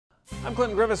I'm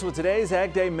Clinton Griffiths with today's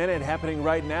AgDay Minute. Happening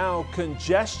right now,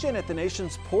 congestion at the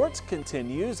nation's ports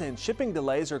continues and shipping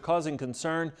delays are causing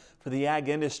concern for the ag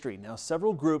industry. Now,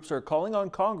 several groups are calling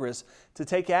on Congress to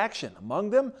take action.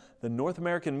 Among them, the North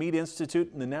American Meat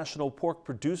Institute and the National Pork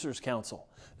Producers Council.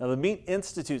 Now, the Meat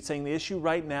Institute saying the issue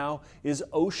right now is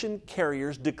ocean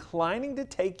carriers declining to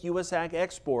take U.S. ag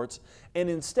exports and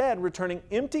instead returning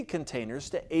empty containers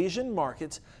to Asian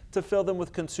markets to fill them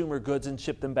with consumer goods and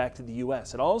ship them back to the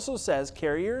U.S. It also says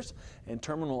carriers and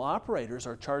terminal operators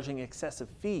are charging excessive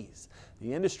fees.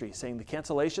 The industry saying the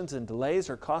cancellations and delays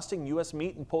are costing U.S.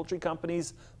 meat and poultry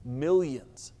companies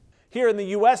millions. Here in the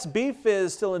U.S., beef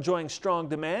is still enjoying strong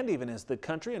demand even as the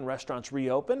country and restaurants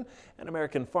reopen. An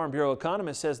American Farm Bureau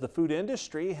economist says the food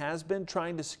industry has been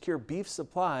trying to secure beef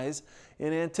supplies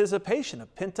in anticipation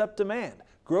of pent-up demand.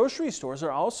 Grocery stores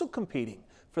are also competing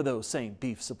for those same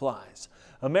beef supplies.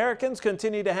 Americans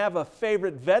continue to have a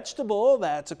favorite vegetable.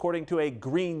 That's according to a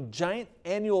Green Giant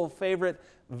annual favorite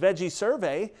veggie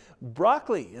survey.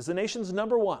 Broccoli is the nation's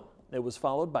 #1. It was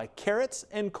followed by carrots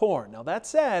and corn. Now that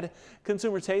said,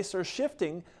 consumer tastes are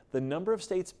shifting. The number of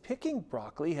states picking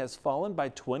broccoli has fallen by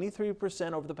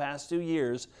 23% over the past 2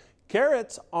 years.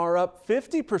 Carrots are up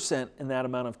 50% in that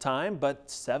amount of time, but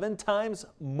 7 times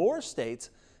more states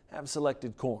have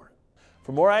selected corn.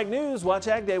 For more ag news, watch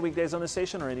Ag Day weekdays on the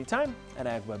station or anytime at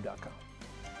agweb.com.